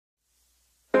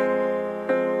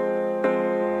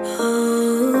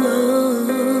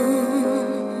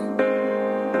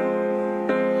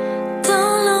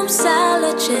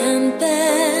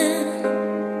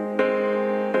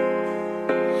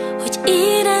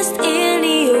ezt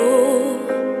élni jó.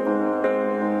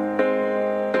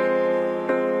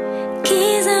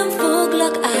 Kézem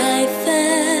foglak, állj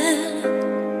fel,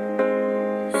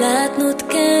 látnod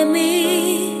kell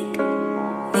még,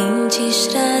 nincs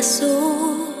is rá szó.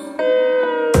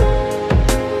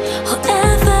 Ha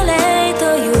elfelejt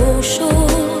a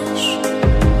jósors,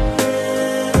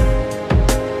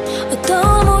 a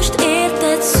dal most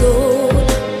érted szól.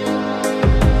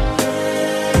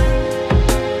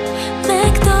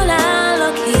 Megtalál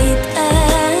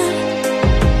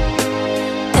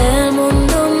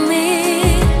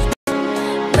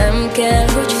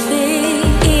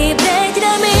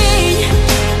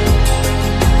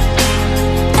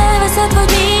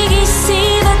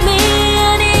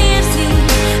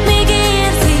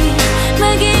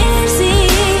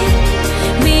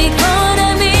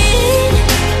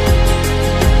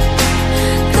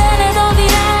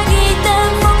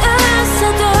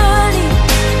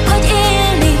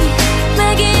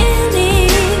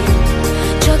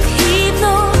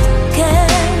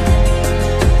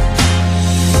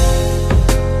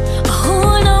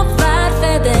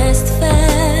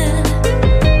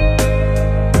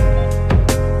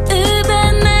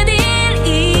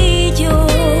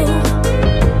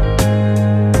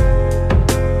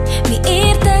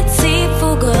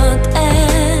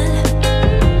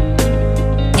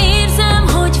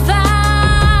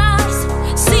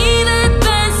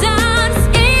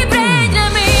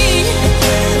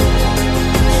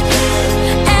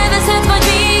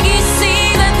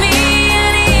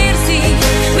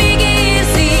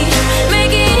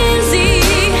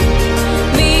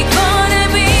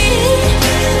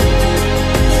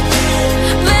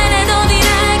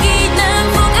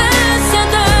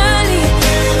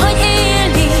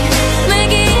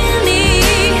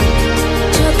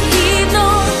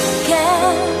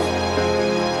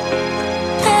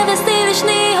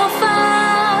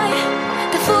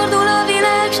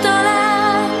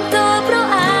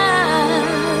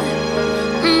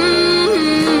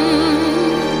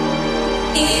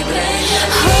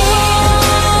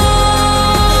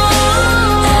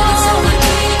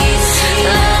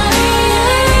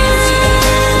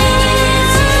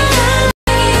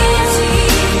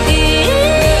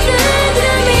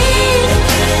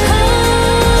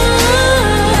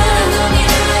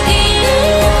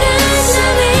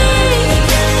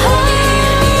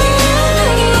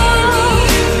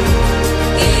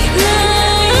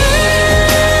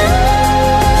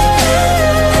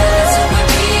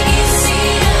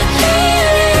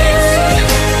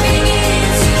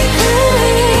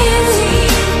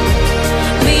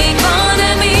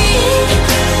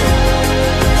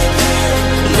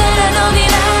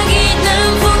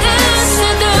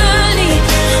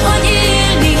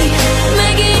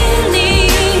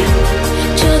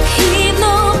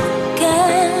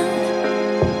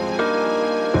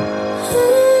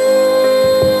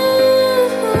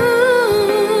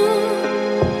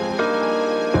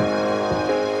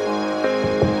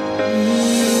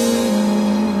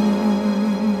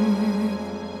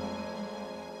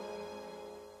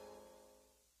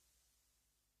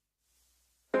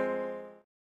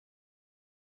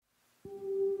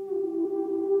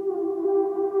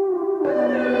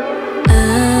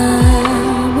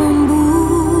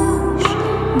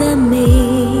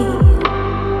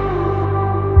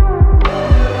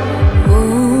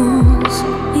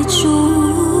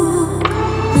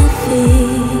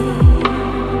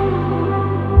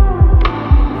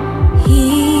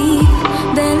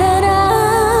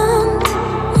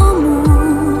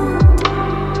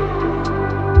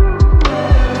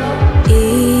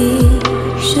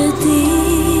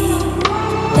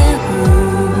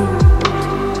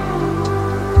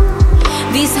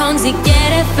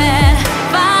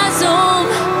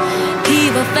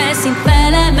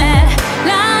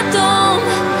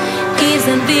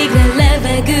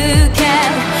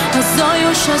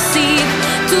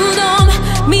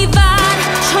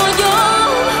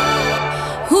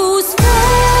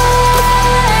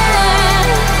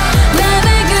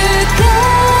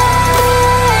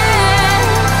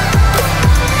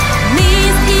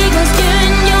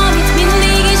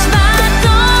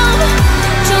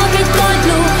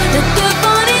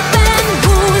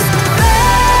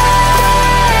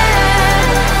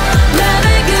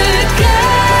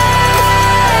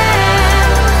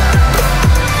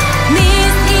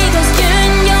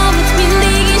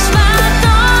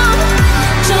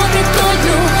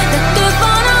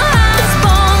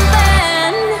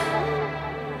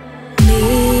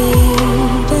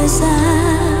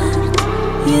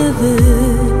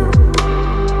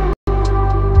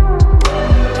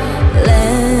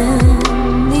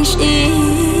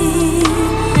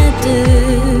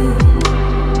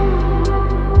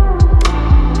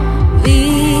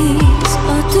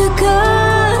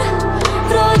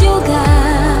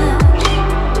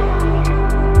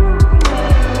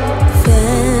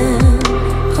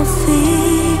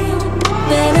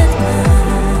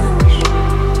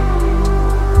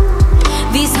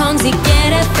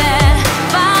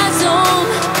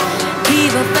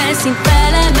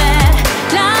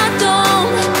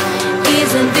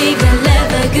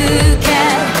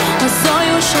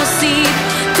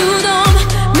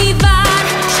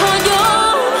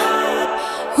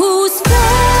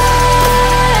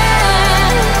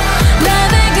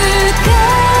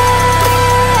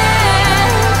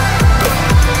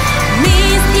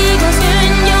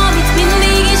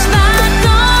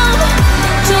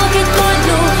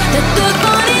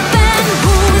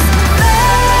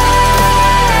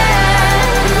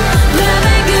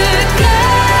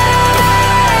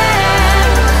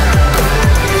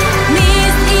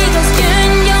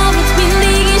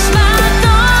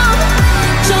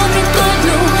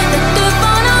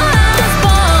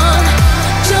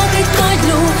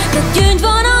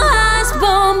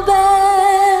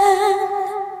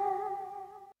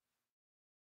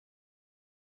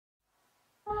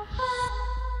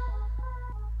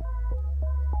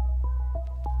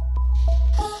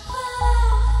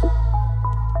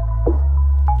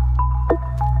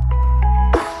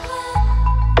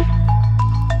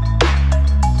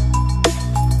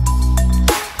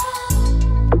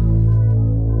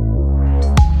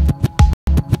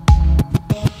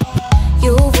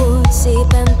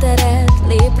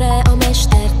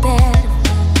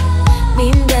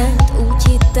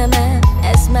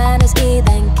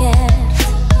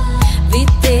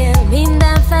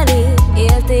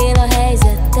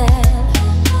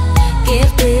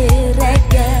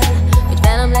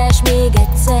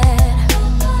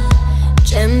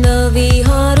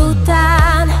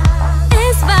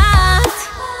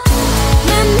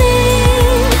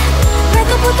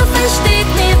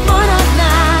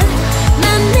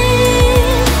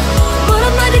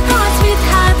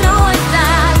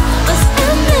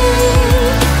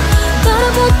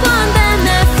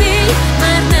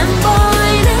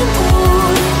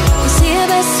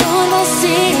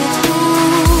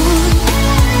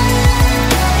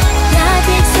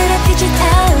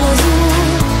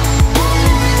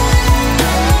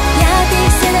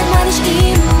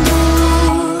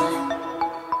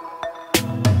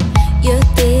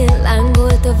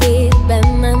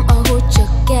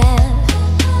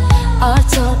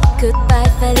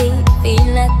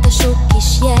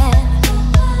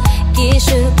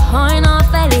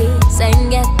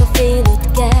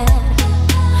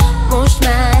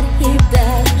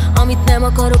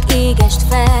akarok, égest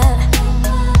fel.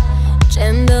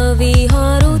 Csend a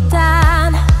vihar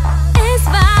után, ez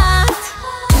várt.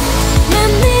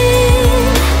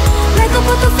 Mennél,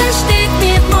 lekapott a festék,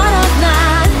 miért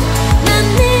maradnál?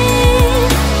 Mennél,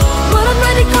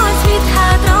 maradj az, mit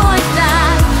hátra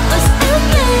hagytál. Az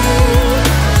emlék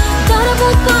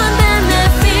darabokban, de ne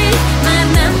félj,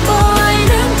 mert nem baj,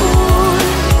 nem búj.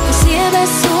 A szélbe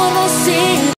szórva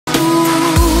szép.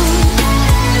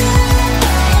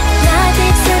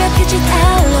 Játékszerep kicsit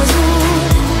ellazul,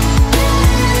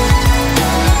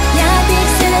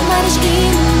 játékszerep már is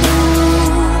indul.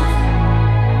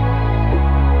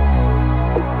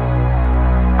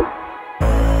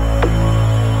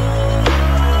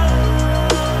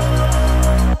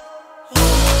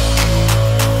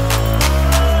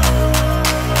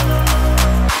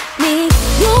 Még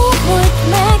jó volt,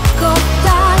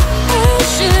 megkaptál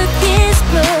első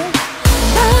kézből,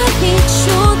 bármit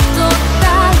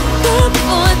suttogtál, több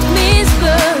volt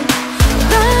mézből,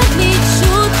 bármit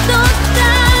suttogtál.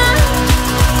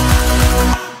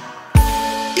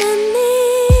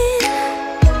 Mennél,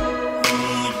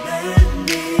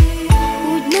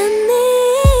 úgy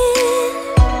mennél,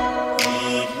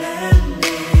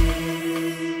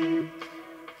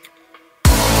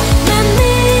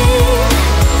 mennél,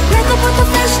 lekapott a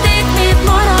festék, miért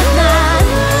maradnál?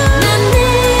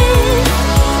 Mennél,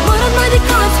 marad majd egy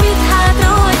kac, mit hátra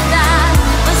hagytál.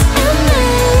 Az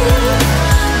emlék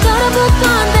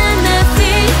darabokban, de ne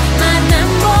félj, már nem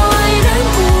baj, nem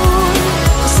búj.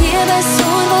 A szélbe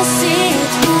szórva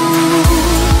széthúj.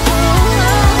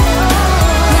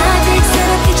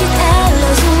 Játékszerep kicsit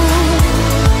ellazul,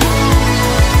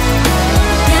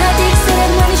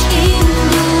 játékszerep már is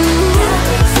indul.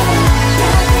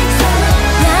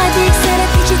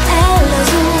 Játékszerep kicsit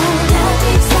ellazul,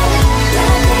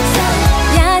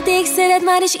 játékszerep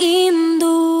már is indul.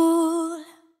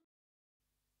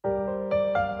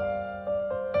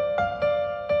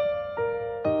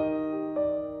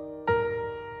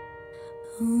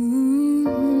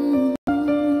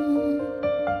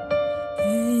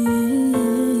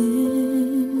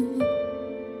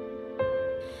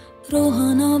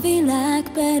 Rohan a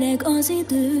világ, pereg az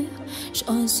idő, s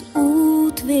az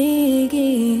út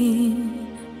végén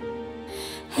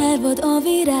hervad a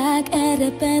virág,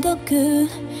 elreped a kő,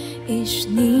 és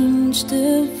nincs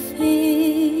több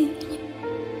fény.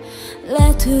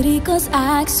 Letörik az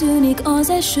ág, szűnik az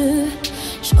eső,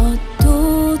 s a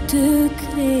tó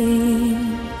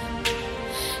tükrén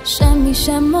semmi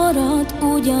sem marad,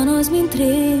 ugyanaz, mint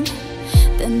rég,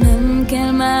 de nem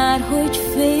kell már, hogy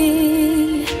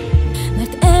félj,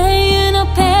 mert eljön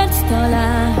a perc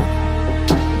talán,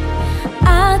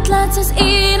 átlátsz az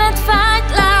élet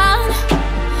fájtlán,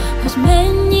 hogy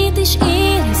mennyit is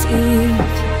érez így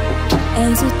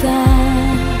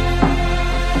ezután.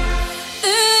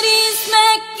 Őrizd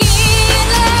meg,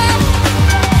 kérlek,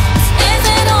 az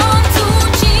ezer arcú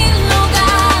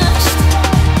csillogást,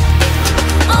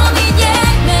 ami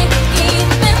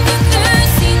gyermekként bennünk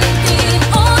őszintén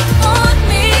ott volt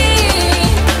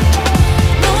még.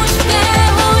 Most kell,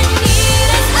 hogy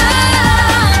érezd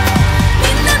át,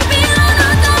 minden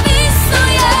pillanata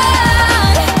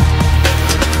visszajár.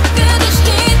 Ködös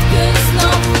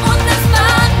hétköznap, ott lesz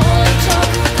bárhol, csak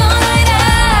találj rá.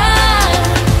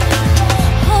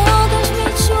 Hallgass,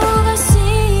 mit súg a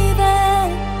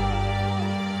szíved.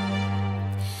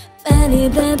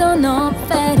 Felébred a nap,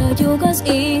 felragyog az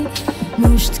ég,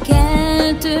 most kell